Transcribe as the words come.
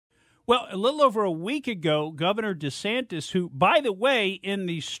Well, a little over a week ago, Governor DeSantis, who, by the way, in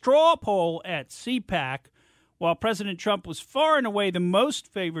the straw poll at CPAC, while President Trump was far and away the most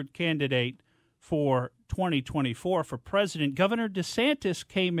favored candidate for 2024 for president, Governor DeSantis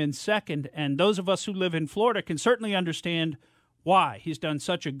came in second, and those of us who live in Florida can certainly understand why. He's done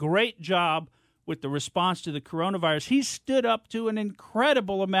such a great job with the response to the coronavirus. He stood up to an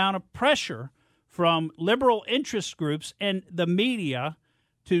incredible amount of pressure from liberal interest groups and the media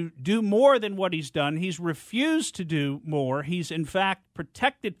to do more than what he's done. He's refused to do more. He's, in fact,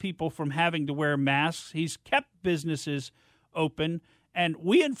 protected people from having to wear masks. He's kept businesses open. And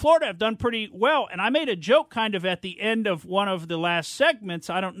we in Florida have done pretty well. And I made a joke kind of at the end of one of the last segments.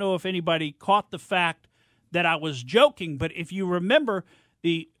 I don't know if anybody caught the fact that I was joking, but if you remember,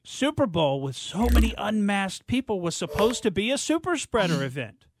 the Super Bowl with so many unmasked people was supposed to be a super spreader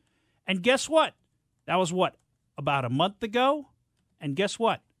event. And guess what? That was about a month ago? And guess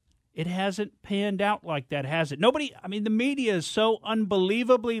what? It hasn't panned out like that, has it? The media is so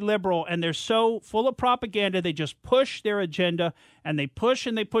unbelievably liberal, and they're so full of propaganda. They just push their agenda, and they push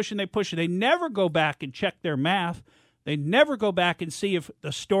and they push and they push. And they never go back and check their math. They never go back and see if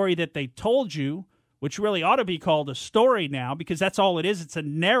the story that they told you, which really ought to be called a story now, because that's all it is. It's a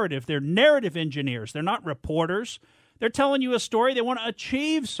narrative. They're narrative engineers. They're not reporters. They're telling you a story. They want to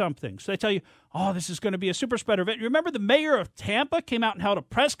achieve something. So they tell you, oh, this is going to be a super spreader event. You remember the mayor of Tampa came out and held a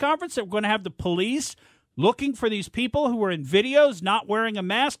press conference that we're going to have the police looking for these people who were in videos not wearing a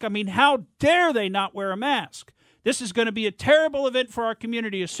mask? I mean, how dare they not wear a mask? This is going to be a terrible event for our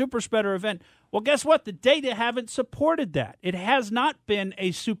community, a super spreader event. Well, guess what? The data haven't supported that. It has not been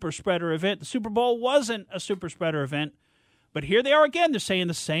a super spreader event. The Super Bowl wasn't a super spreader event. But here they are again. They're saying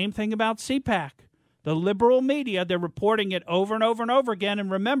the same thing about CPAC. The liberal media, they're reporting it over and over and over again.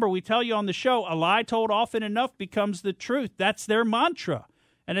 And remember, we tell you on the show, a lie told often enough becomes the truth. That's their mantra.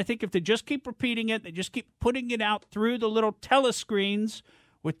 And I think if they just keep repeating it, they just keep putting it out through the little telescreens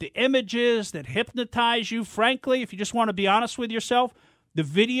with the images that hypnotize you. Frankly, if you just want to be honest with yourself, the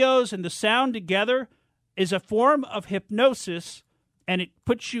videos and the sound together is a form of hypnosis, and it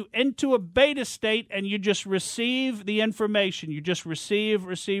puts you into a beta state, and you just receive the information. You just receive,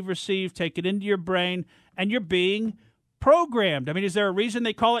 take it into your brain, and you're being programmed. I mean, is there a reason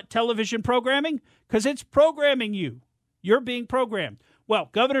they call it television programming? Because it's programming you. You're being programmed. Well,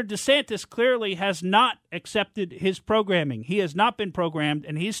 Governor DeSantis clearly has not accepted his programming. He has not been programmed,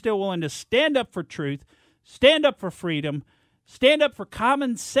 and he's still willing to stand up for truth, stand up for freedom, stand up for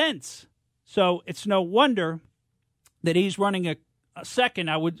common sense. So it's no wonder that he's running a second.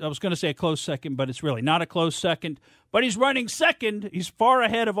 I was going to say a close second, but it's really not a close second. But he's running second. He's far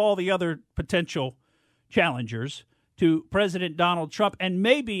ahead of all the other potential challengers to President Donald Trump. And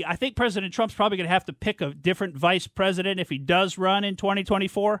maybe, I think President Trump's probably going to have to pick a different vice president if he does run in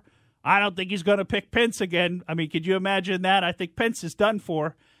 2024. I don't think he's going to pick Pence again. I mean, could you imagine that? I think Pence is done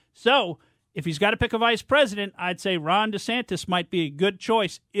for. So if he's got to pick a vice president, I'd say Ron DeSantis might be a good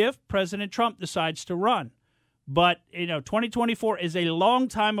choice if President Trump decides to run. But, 2024 is a long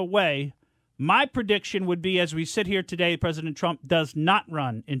time away. My prediction would be, as we sit here today, President Trump does not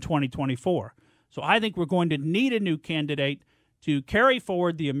run in 2024. So I think we're going to need a new candidate to carry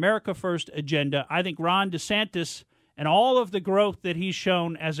forward the America First agenda. I think Ron DeSantis and all of the growth that he's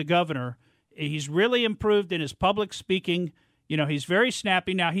shown as a governor, he's really improved in his public speaking. He's very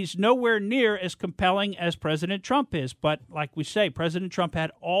snappy. Now, he's nowhere near as compelling as President Trump is. But like we say, President Trump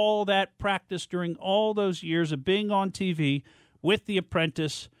had all that practice during all those years of being on TV with The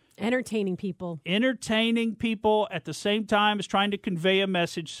Apprentice. Entertaining people at the same time as trying to convey a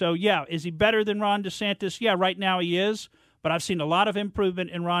message. So, yeah, is he better than Ron DeSantis? Yeah, right now he is. But I've seen a lot of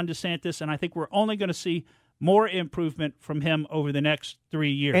improvement in Ron DeSantis, and I think we're only going to see more improvement from him over the next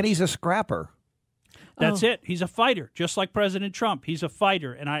 3 years. And he's a scrapper. That's it. He's a fighter, just like President Trump. He's a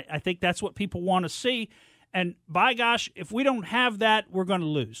fighter, and I think that's what people want to see. And by gosh, if we don't have that, we're going to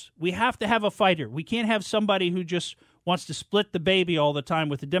lose. We have to have a fighter. We can't have somebody who just wants to split the baby all the time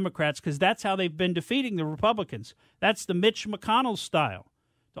with the Democrats, because that's how they've been defeating the Republicans. That's the Mitch McConnell style,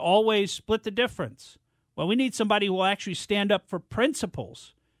 to always split the difference. Well, we need somebody who will actually stand up for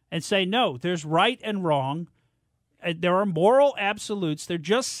principles and say, no, there's right and wrong. There are moral absolutes. There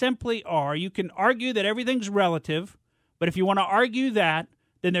just simply are. You can argue that everything's relative, but if you want to argue that,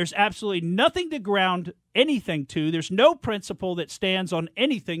 then there's absolutely nothing to ground anything to. There's no principle that stands on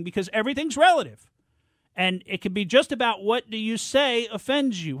anything because everything's relative. And it can be just about what do you say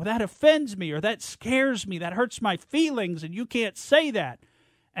offends you. Well, that offends me, or that scares me, that hurts my feelings, and you can't say that.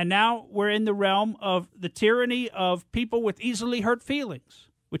 And now we're in the realm of the tyranny of people with easily hurt feelings,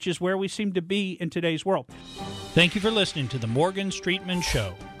 which is where we seem to be in today's world. Thank you for listening to the Morgan Streetman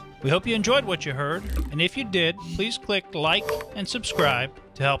Show. We hope you enjoyed what you heard, and if you did, please click like and subscribe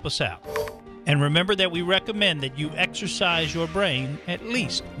to help us out. And remember that we recommend that you exercise your brain at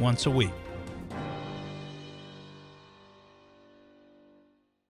least once a week.